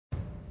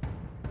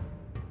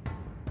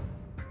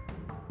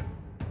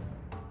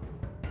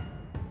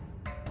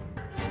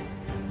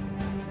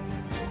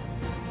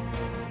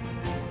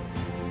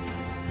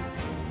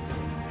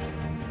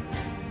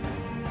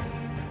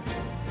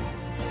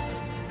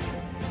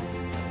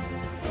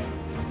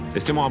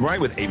It's Tim Albright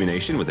with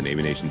Aviation, with an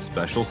Aviation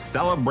special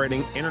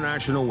celebrating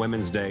International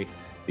Women's Day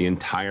the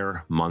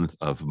entire month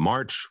of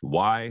March.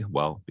 Why?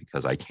 Well,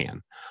 because I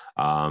can.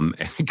 And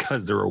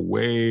because there are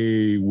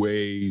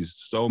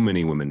so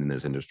many women in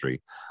this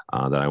industry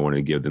that I want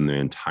to give them the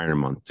entire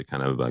month to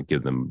kind of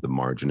give them the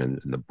margin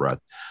and the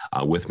breadth.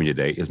 With me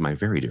today is my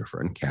very dear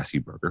friend, Cassie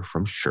Berger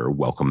from Sure.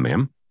 Welcome,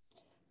 ma'am.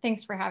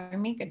 Thanks for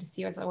having me. Good to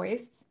see you as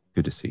always.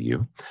 Good to see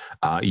you.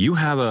 You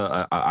have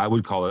I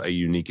would call it a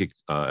unique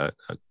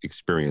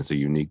experience, a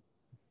unique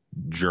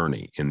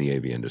journey in the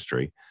AV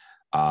industry.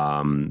 There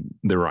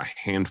are a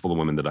handful of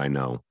women that I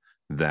know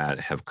that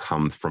have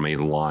come from a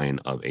line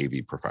of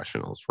AV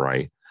professionals,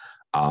 right?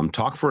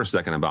 Talk for a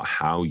second about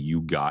how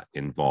you got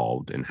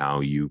involved and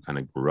how you kind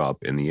of grew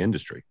up in the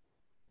industry.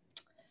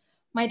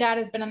 My dad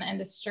has been in the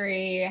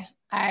industry,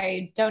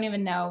 I don't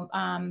even know,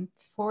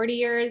 40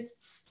 years,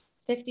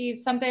 50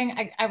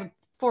 something. I would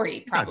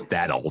 40 probably. Not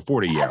that old,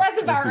 40, yeah. That's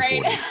about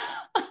right.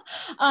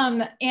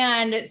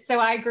 And so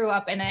I grew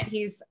up in it.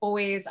 He's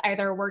always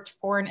either worked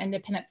for an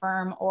independent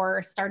firm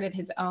or started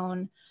his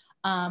own.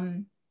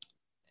 And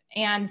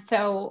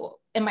so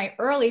in my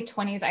early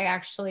 20s, I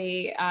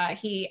actually,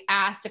 he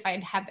asked if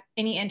I'd have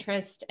any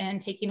interest in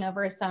taking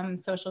over some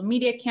social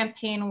media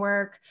campaign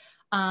work,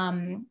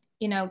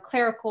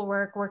 clerical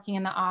work, working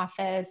in the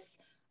office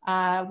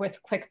with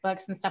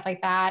QuickBooks and stuff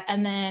like that.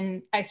 And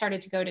then I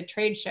started to go to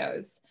trade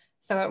shows.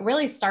 So it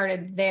really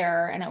started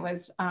there, and it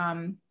was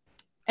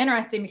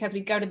interesting because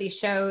we'd go to these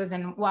shows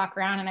and walk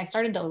around, and I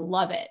started to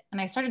love it. And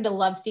I started to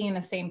love seeing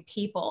the same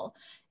people.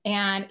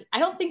 And I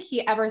don't think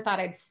he ever thought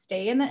I'd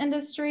stay in the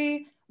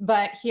industry,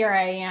 but here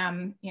I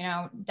am,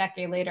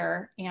 decade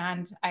later,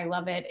 and I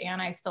love it. And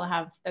I still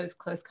have those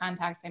close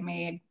contacts I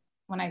made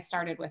when I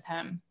started with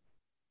him.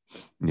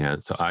 Yeah.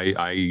 So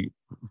I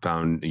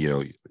found,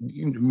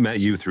 met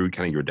you through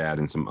kind of your dad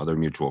and some other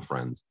mutual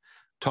friends.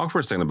 Talk for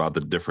a second about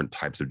the different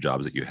types of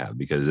jobs that you have,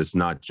 because it's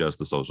not just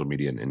the social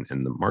media and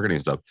the marketing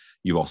stuff.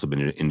 You've also been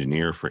an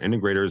engineer for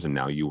integrators, and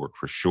now you work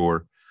for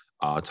Sure.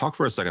 Talk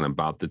for a second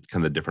about the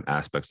kind of different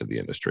aspects of the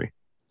industry.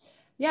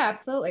 Yeah,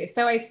 absolutely.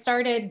 So I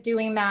started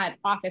doing that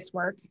office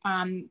work,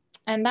 and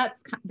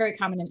that's very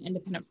common in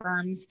independent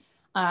firms.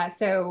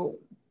 So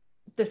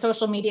the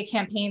social media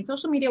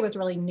was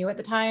really new at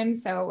the time.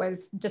 So it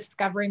was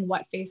discovering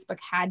what Facebook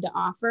had to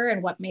offer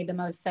and what made the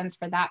most sense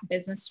for that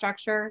business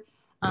structure.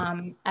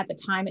 At the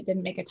time, it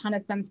didn't make a ton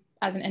of sense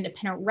as an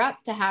independent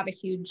rep to have a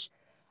huge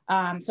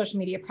social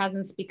media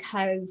presence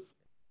because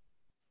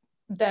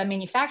the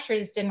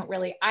manufacturers didn't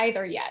really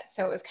either yet.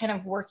 So it was kind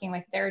of working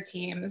with their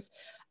teams,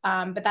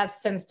 but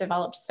that's since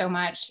developed so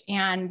much.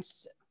 And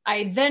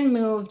I then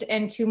moved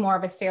into more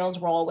of a sales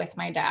role with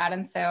my dad.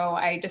 And so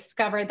I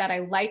discovered that I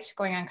liked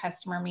going on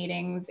customer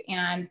meetings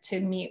and to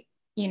meet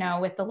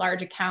with the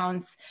large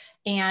accounts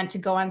and to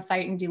go on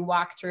site and do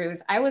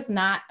walkthroughs. I was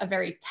not a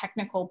very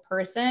technical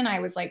person.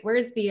 I was like,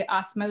 where's the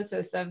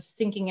osmosis of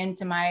sinking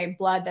into my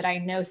blood that I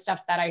know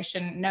stuff that I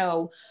shouldn't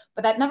know?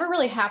 But that never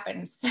really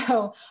happened.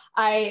 So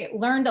I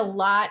learned a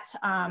lot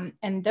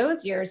in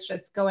those years,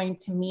 just going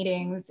to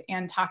meetings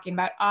and talking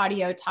about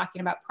audio,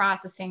 talking about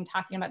processing,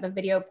 talking about the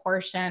video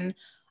portion,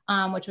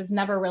 which was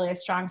never really a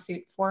strong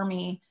suit for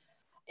me.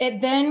 It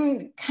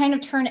then kind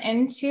of turned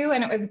into,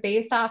 and it was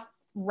based off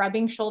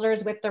rubbing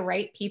shoulders with the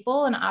right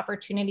people, an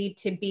opportunity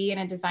to be in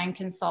a design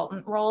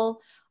consultant role.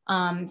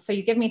 So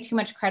you give me too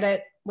much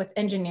credit with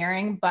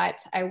engineering,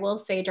 but I will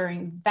say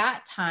during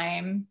that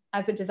time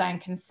as a design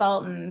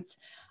consultant,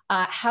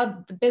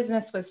 how the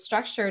business was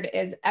structured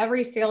is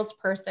every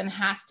salesperson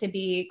has to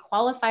be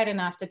qualified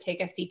enough to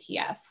take a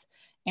CTS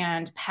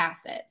and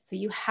pass it. So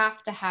you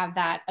have to have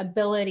that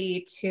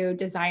ability to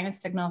design a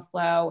signal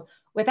flow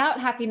without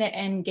having to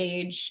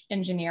engage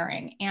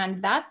engineering.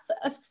 And that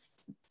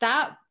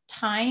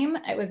time,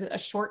 it was a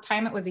short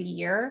time, it was a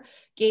year,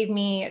 gave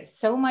me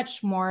so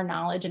much more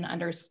knowledge and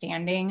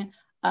understanding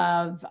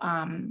of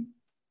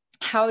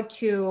how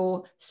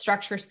to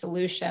structure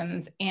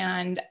solutions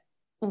and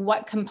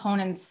what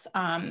components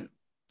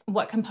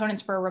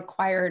were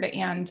required,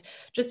 and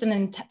just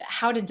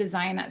how to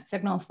design that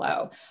signal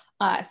flow.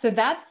 So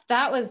that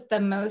was the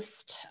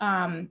most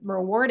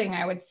rewarding,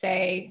 I would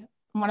say.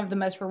 One of the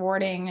most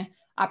rewarding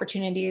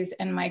opportunities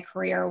in my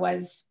career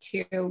was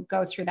to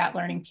go through that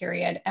learning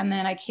period. And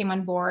then I came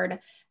on board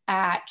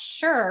at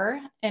Sure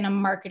in a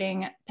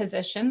marketing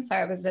position. So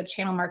I was a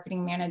channel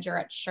marketing manager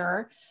at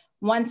Sure.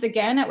 Once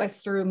again, it was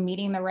through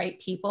meeting the right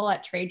people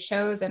at trade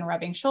shows and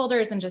rubbing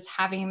shoulders and just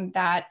having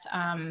that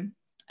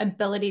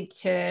ability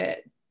to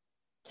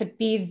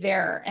be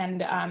there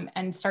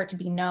and start to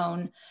be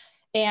known.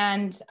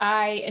 And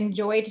I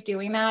enjoyed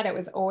doing that. It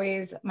was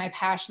always my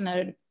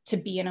passion to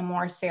be in a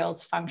more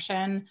sales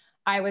function.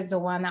 I was the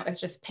one that was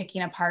just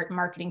picking apart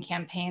marketing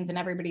campaigns, and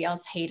everybody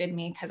else hated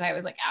me because I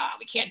was like, oh,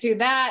 we can't do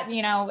that.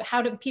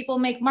 How do people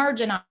make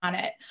margin on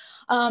it?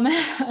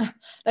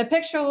 The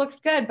picture looks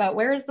good, but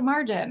where's the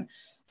margin?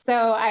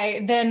 So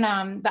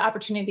the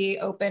opportunity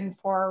opened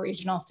for a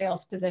regional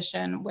sales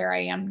position where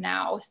I am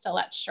now, still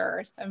at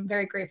Sure. So I'm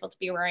very grateful to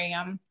be where I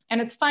am. And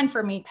it's fun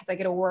for me because I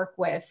get to work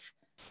with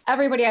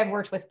everybody I've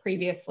worked with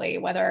previously,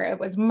 whether it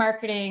was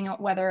marketing,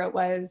 whether it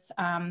was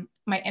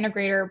my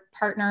integrator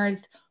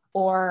partners,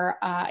 or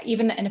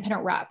even the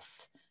independent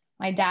reps.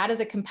 My dad is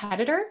a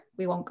competitor.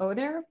 We won't go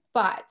there,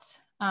 but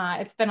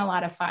it's been a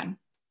lot of fun.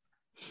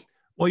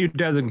 Well, your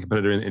dad's a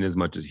competitor in as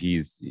much as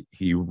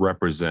he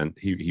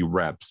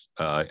reps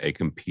a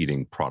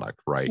competing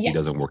product, right? Yes. He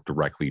doesn't work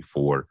directly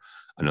for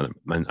another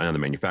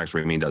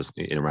manufacturer. I mean, he does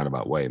in a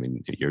roundabout way. I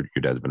mean, your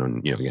dad's been on,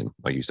 again,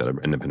 like you said, an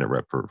independent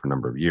rep for a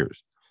number of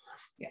years.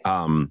 Yes.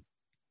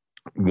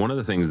 One of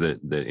the things that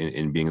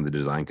in being the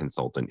design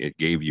consultant, it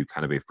gave you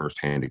kind of a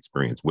firsthand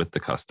experience with the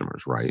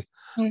customers, right?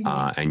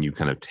 Mm-hmm. And you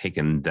kind of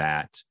taken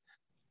that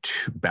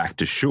back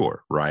to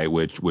Shure, right?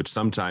 Which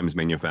sometimes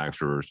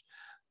manufacturers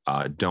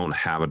don't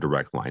have a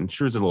direct line.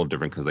 Shure's a little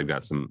different because they've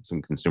got some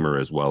consumer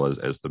as well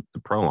as the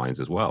pro lines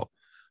as well.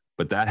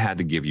 But that had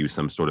to give you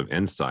some sort of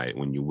insight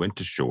when you went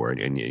to Shure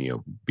and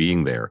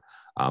being there,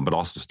 but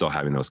also still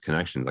having those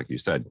connections, like you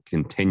said,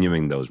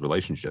 continuing those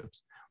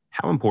relationships.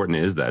 How important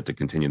is that to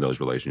continue those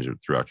relationships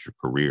throughout your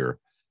career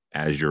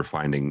as you're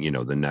finding,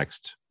 the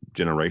next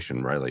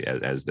generation, right? Like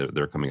as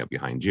they're coming up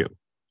behind you?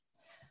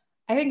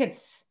 I think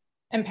it's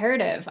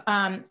imperative.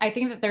 I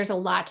think that there's a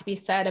lot to be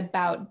said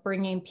about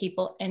bringing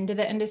people into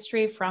the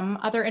industry from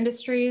other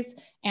industries.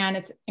 And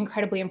it's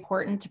incredibly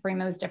important to bring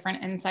those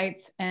different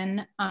insights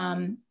in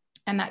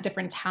and that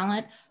different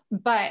talent.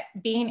 But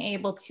being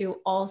able to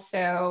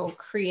also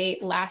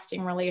create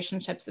lasting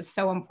relationships is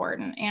so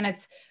important. And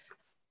it's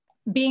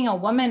being a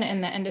woman in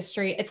the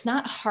industry, it's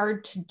not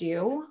hard to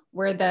do,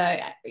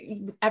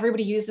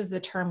 everybody uses the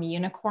term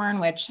unicorn,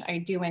 which I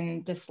do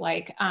and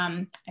dislike.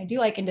 I do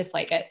like and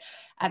dislike it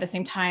at the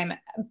same time,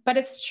 but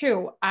it's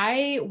true.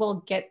 I will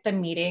get the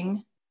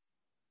meeting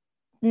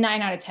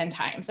 9 out of 10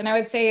 times. And I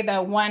would say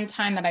the one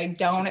time that I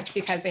don't, it's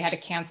because they had to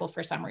cancel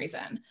for some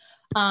reason.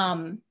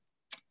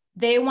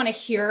 They want to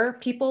hear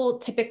people,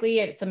 typically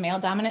it's a male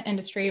dominant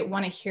industry,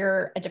 want to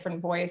hear a different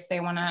voice.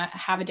 They want to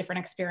have a different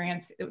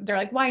experience. They're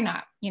like, why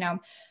not?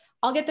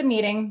 I'll get the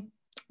meeting,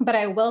 but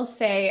I will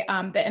say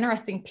the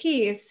interesting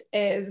piece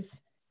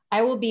is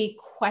I will be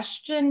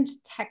questioned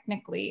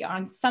technically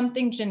on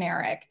something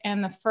generic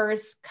in the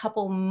first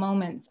couple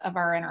moments of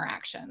our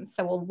interaction.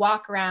 So we'll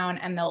walk around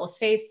and they'll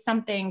say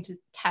something to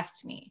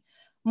test me,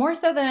 more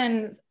so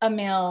than a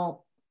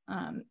male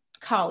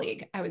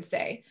colleague, I would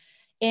say.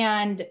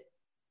 And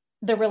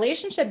the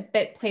relationship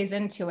bit plays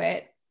into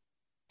it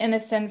in the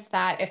sense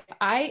that if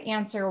I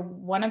answer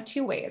one of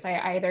two ways,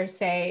 I either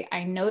say,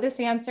 I know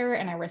this answer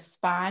and I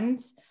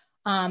respond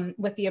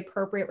with the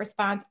appropriate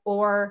response,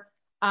 or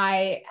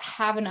I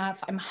have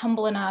enough, I'm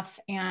humble enough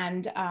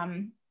and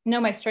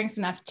know my strengths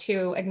enough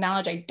to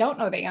acknowledge I don't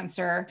know the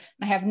answer.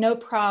 And I have no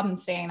problem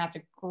saying that's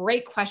a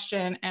great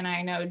question and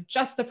I know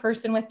just the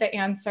person with the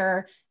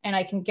answer and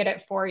I can get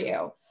it for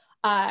you.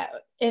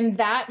 In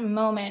that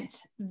moment,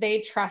 they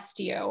trust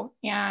you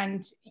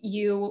and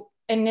you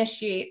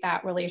initiate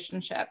that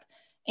relationship.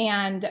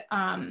 And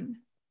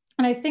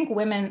I think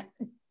women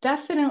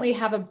definitely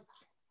have a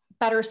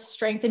better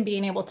strength in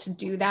being able to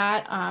do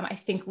that. I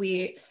think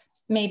we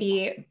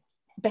maybe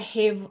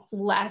behave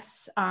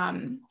less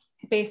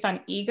based on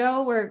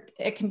ego, where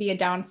it can be a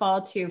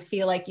downfall to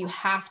feel like you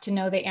have to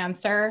know the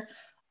answer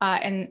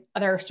in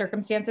other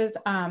circumstances.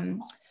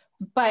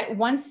 But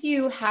once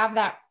you have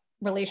that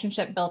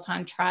relationship built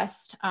on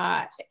trust,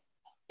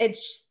 it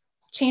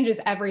changes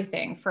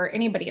everything for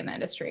anybody in the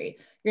industry.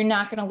 You're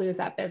not going to lose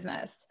that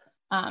business.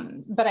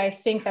 But I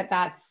think that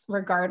that's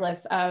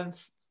regardless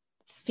of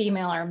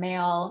female or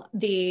male,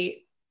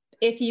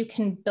 if you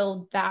can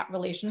build that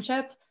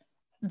relationship,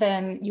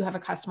 then you have a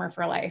customer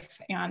for life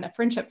and a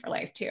friendship for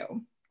life too.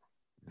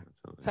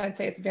 Absolutely. So I'd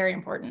say it's very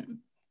important.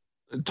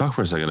 Talk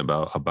for a second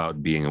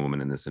about being a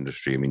woman in this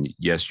industry. I mean,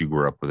 yes, you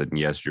grew up with it, and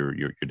yes, your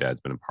dad's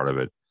been a part of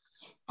it.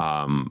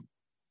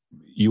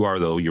 You are,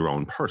 though, your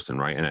own person,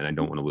 right? And I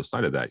don't want to lose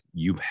sight of that.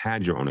 You've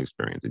had your own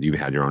experiences. You've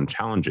had your own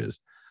challenges,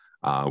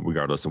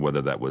 regardless of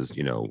whether that was,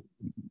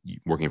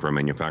 working for a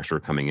manufacturer,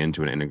 coming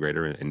into an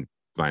integrator and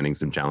finding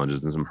some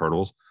challenges and some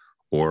hurdles,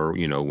 or,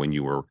 when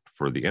you worked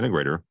for the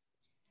integrator,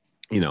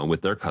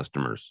 with their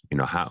customers,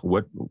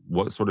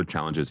 what sort of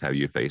challenges have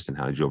you faced and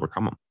how did you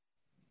overcome them?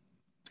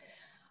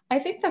 I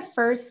think the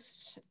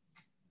first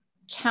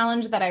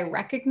challenge that I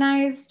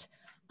recognized,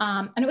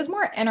 and it was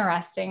more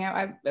interesting.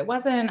 I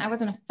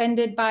wasn't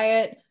offended by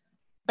it,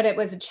 but it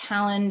was a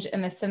challenge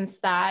in the sense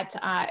that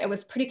it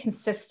was pretty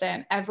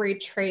consistent. Every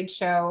trade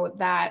show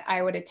that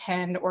I would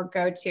attend or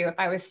go to, if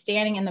I was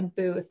standing in the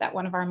booth at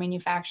one of our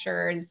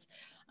manufacturers,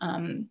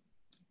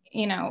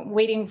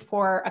 waiting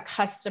for a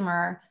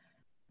customer,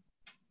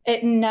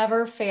 it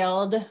never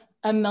failed.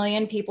 A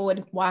million people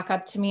would walk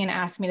up to me and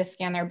ask me to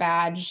scan their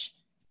badge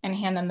and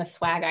hand them the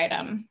swag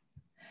item.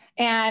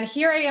 And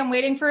here I am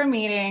waiting for a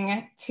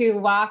meeting to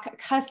walk a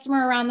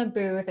customer around the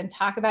booth and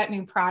talk about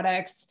new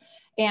products.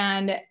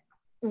 And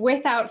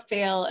without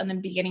fail, in the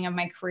beginning of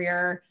my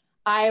career,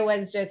 I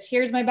was just,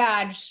 here's my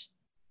badge,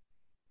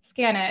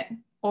 scan it.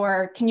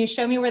 Or can you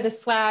show me where the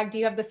swag, do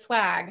you have the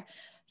swag?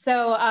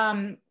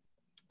 So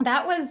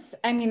that was,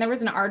 I mean, there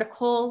was an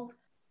article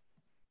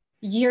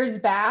years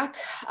back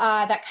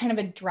that kind of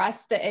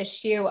addressed the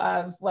issue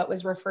of what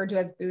was referred to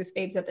as booth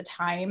babes at the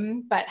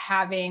time, but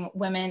having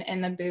women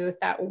in the booth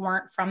that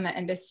weren't from the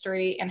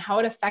industry and how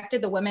it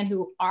affected the women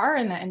who are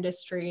in the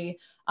industry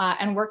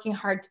and working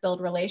hard to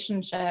build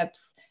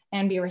relationships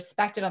and be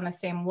respected on the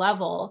same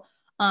level.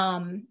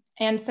 And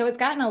so it's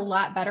gotten a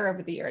lot better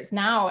over the years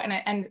now.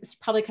 And it's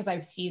probably because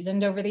I've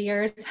seasoned over the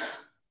years,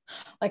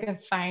 like a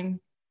fine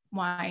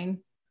wine.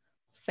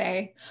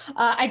 Say,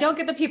 I don't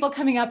get the people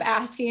coming up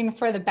asking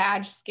for the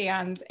badge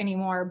scans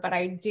anymore, but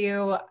I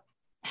do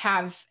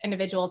have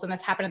individuals, and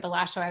this happened at the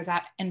last show I was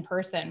at in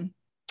person,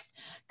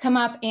 come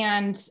up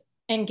and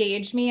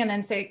engage me and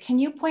then say, can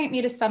you point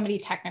me to somebody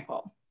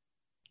technical?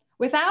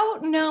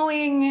 Without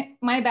knowing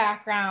my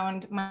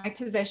background, my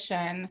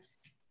position,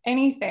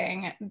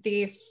 anything,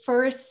 the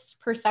first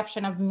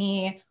perception of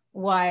me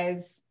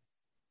was,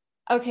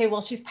 okay,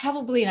 well, she's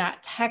probably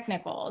not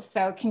technical.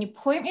 So can you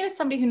point me to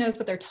somebody who knows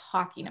what they're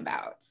talking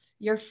about?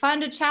 You're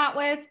fun to chat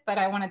with, but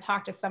I want to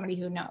talk to somebody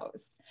who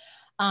knows.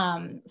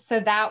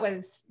 So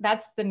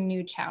that's the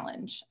new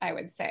challenge, I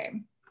would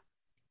say.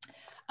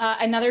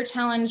 Another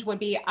challenge would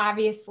be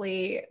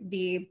obviously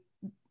the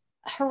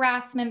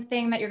harassment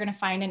thing that you're going to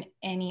find in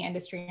any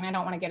industry. And I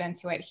don't want to get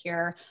into it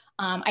here.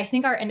 I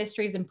think our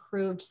industry has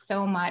improved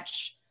so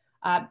much,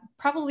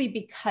 probably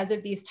because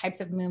of these types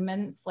of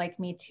movements like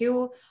Me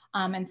Too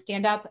and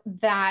Stand Up,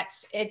 that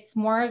it's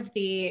more of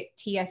the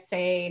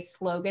TSA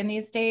slogan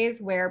these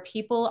days, where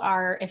people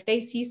are, if they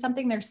see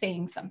something, they're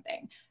saying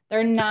something.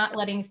 They're not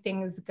letting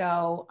things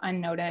go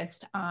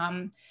unnoticed.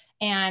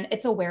 And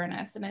it's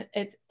awareness, and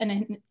it's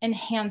an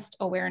enhanced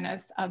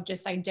awareness of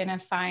just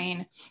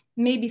identifying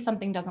maybe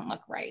something doesn't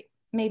look right.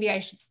 Maybe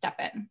I should step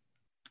in,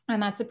 and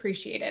that's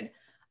appreciated.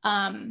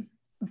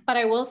 But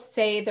I will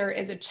say there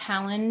is a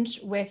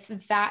challenge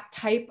with that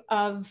type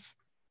of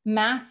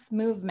mass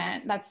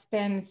movement that's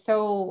been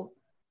so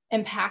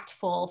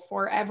impactful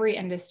for every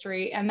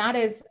industry. And that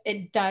is,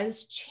 it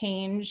does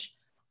change,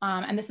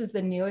 and this is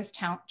the newest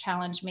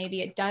challenge,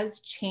 maybe it does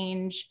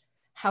change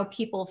how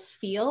people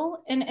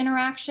feel in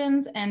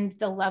interactions and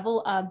the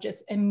level of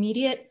just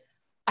immediate,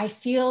 I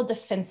feel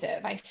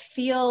defensive. I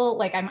feel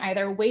like I'm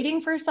either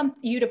waiting for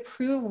you to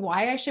prove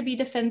why I should be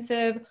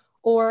defensive,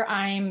 or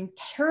I'm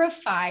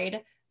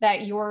terrified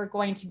that you're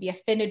going to be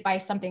offended by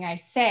something I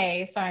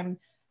say. So I'm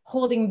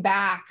holding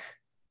back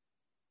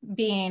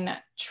being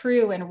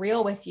true and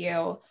real with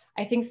you.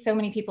 I think so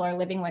many people are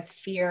living with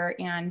fear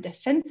and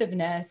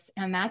defensiveness,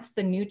 and that's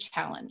the new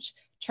challenge.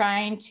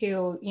 Trying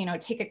to,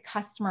 take a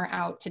customer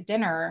out to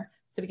dinner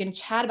so we can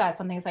chat about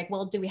something. It's like,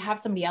 well, do we have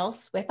somebody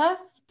else with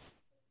us?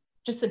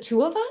 Just the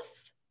two of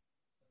us?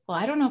 Well,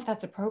 I don't know if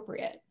that's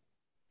appropriate.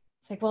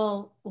 It's like,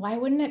 well, why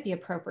wouldn't it be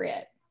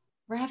appropriate?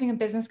 We're having a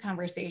business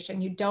conversation.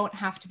 You don't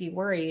have to be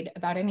worried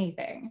about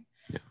anything.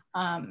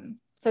 Yeah.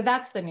 So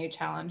that's the new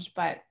challenge,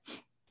 but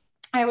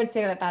I would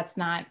say that that's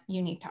not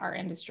unique to our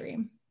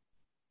industry.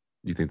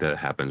 You think that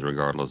happens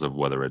regardless of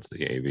whether it's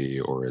the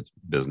AV or it's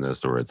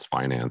business or it's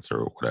finance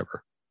or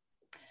whatever?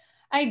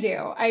 I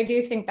do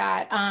think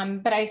that,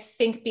 but I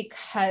think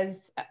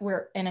because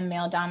we're in a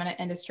male dominant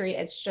industry,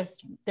 it's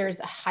just, there's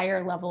a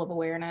higher level of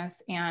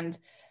awareness, and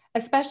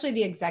especially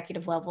the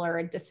executive level or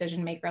a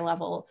decision maker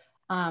level.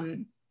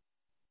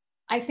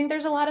 I think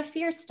there's a lot of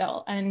fear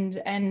still,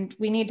 and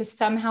we need to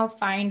somehow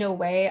find a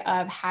way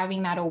of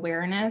having that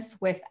awareness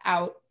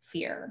without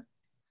fear.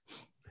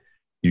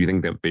 Do you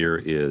think that fear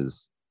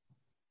is,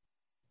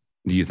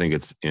 do you think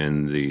it's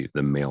in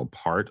the male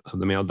part of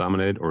the male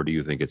dominated, or do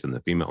you think it's in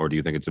the female, or do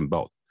you think it's in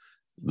both?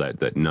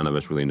 That none of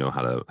us really know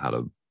how to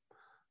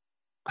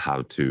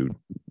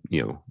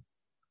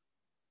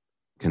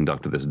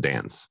conduct this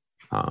dance.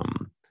 I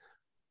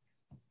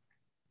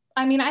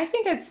mean, I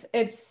think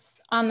it's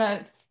on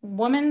the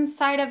woman's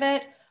side of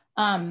it.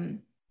 I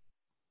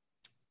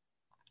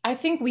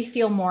think we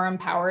feel more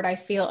empowered. I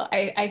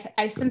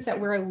sense that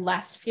we're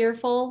less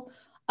fearful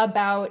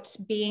about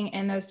being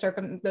in those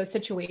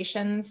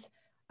situations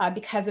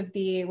because of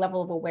the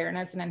level of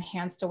awareness and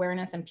enhanced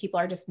awareness, and people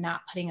are just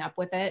not putting up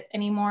with it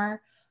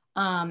anymore.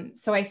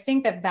 So I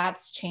think that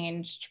that's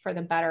changed for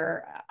the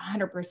better,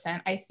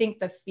 100%. I think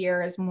the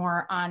fear is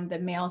more on the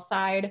male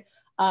side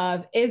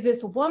of, is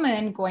this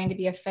woman going to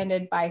be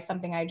offended by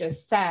something I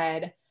just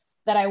said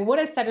that I would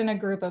have said in a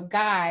group of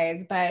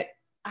guys, but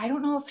I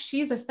don't know if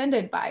she's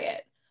offended by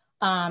it.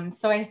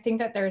 So I think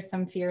that there's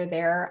some fear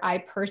there. I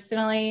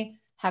personally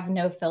have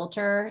no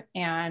filter.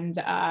 And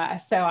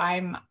so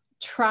I'm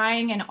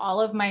trying in all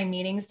of my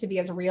meetings to be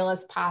as real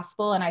as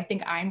possible. And I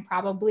think I'm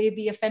probably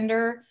the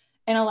offender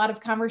in a lot of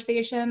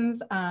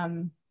conversations.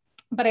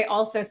 But I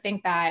also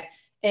think that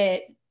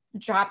it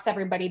drops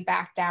everybody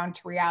back down to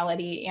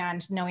reality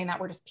and knowing that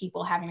we're just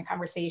people having a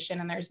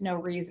conversation, and there's no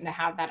reason to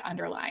have that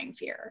underlying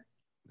fear.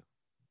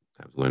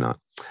 Absolutely not.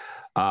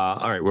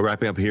 All right, we're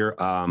wrapping up here.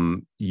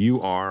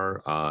 You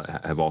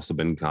have also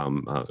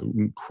become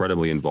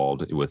incredibly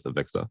involved with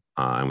Avixa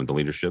and with the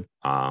leadership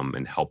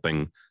and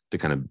helping to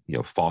kind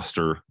of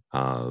foster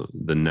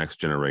the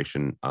next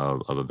generation of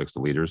Avixa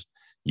leaders.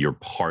 You're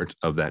part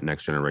of that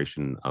next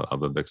generation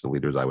of Avixa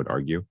leaders, I would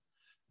argue.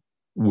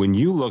 When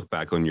you look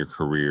back on your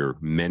career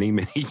many,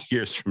 many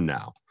years from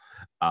now,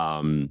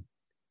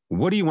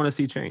 what do you want to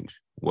see change?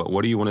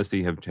 What do you want to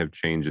see have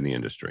changed in the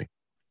industry?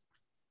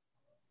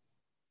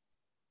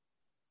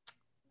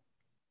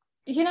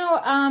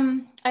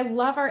 I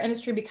love our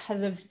industry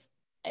because of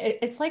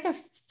it's like a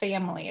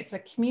family. It's a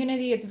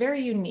community. It's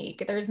very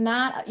unique.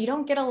 You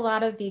don't get a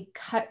lot of the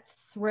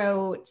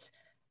cutthroat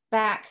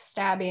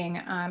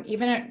backstabbing,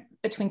 even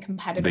between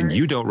competitors. Then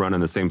you don't run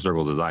in the same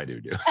circles as I do.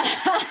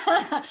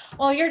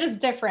 Well, you're just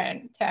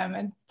different, Tim.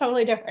 It's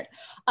totally different.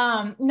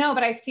 No,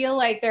 but I feel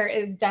like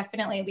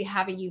we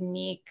have a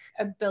unique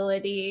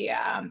ability,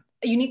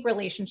 unique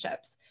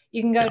relationships.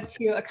 You can go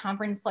to a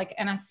conference like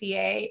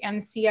NSCA and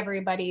see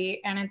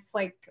everybody, and it's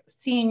like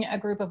seeing a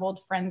group of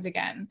old friends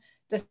again,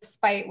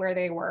 despite where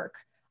they work.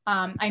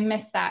 I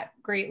miss that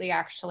greatly,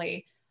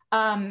 actually.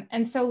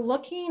 And so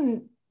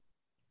looking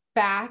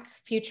back,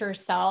 future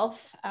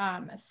self,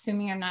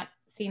 assuming I'm not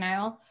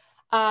senile,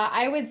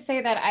 I would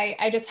say that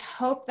I just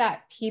hope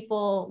that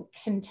people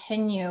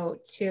continue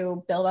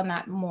to build on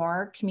that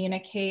more,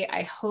 communicate.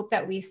 I hope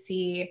that we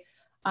see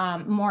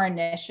more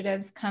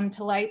initiatives come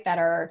to light that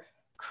are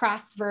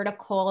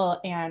cross-vertical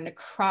and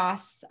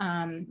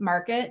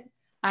cross-market.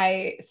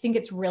 I think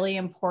it's really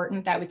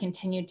important that we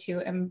continue to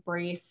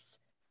embrace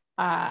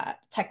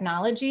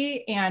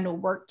technology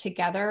and work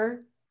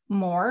together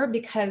more,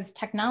 because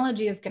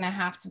technology is going to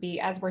have to be,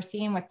 as we're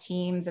seeing with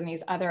Teams and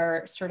these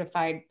other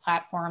certified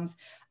platforms,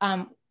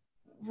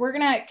 we're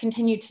going to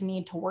continue to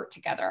need to work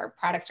together. Our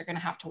products are going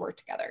to have to work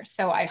together.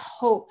 So I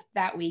hope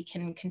that we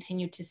can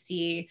continue to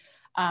see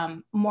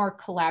more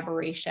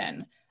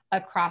collaboration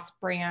across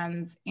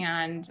brands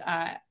and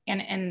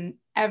in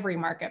every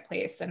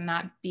marketplace, and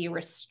not be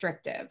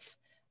restrictive.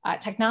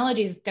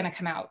 Technology is going to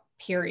come out,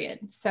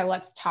 period. So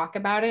let's talk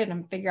about it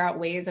and figure out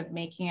ways of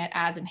making it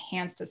as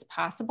enhanced as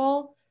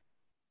possible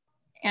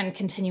and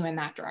continue in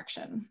that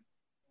direction.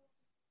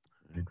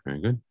 All right, very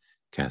good.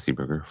 Cassie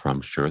Berger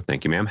from Shure.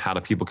 Thank you, ma'am. How do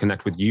people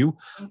connect with you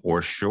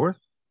or Shure?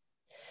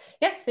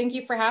 Yes, thank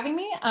you for having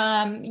me.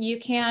 You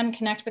can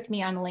connect with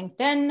me on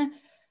LinkedIn.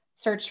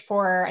 Search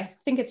for, I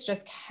think it's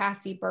just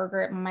Cassie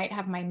Berger. It might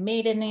have my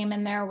maiden name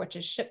in there, which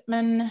is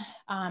Shipman.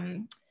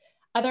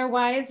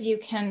 Otherwise, you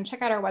can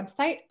check out our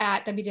website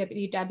at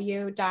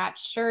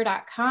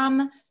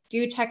www.shure.com.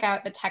 Do check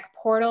out the tech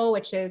portal,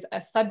 which is a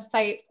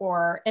subsite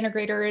for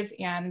integrators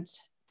and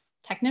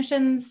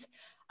technicians.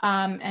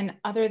 And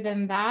other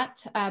than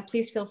that,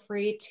 please feel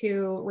free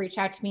to reach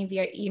out to me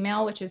via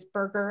email, which is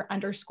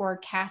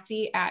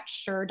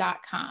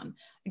burger_Cassie@shure.com.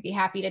 I'd be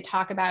happy to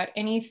talk about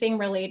anything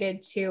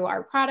related to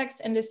our products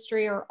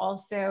industry, or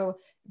also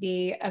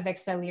the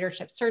Avixa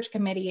Leadership Search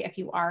Committee if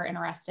you are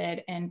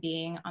interested in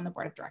being on the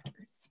board of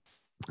directors.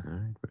 All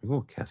right, very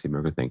cool. Cassie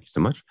Berger, thank you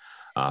so much.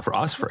 For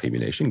us, for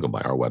AVNation, go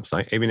by our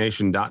website,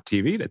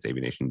 avnation.tv. That's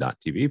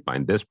avnation.tv.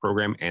 Find this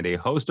program and a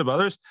host of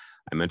others.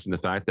 I mentioned the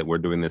fact that we're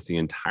doing this the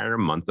entire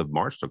month of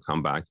March, so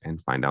come back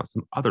and find out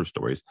some other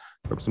stories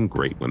from some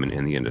great women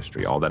in the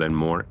industry. All that and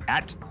more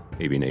at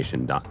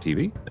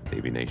avnation.tv. That's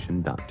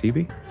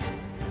avnation.tv.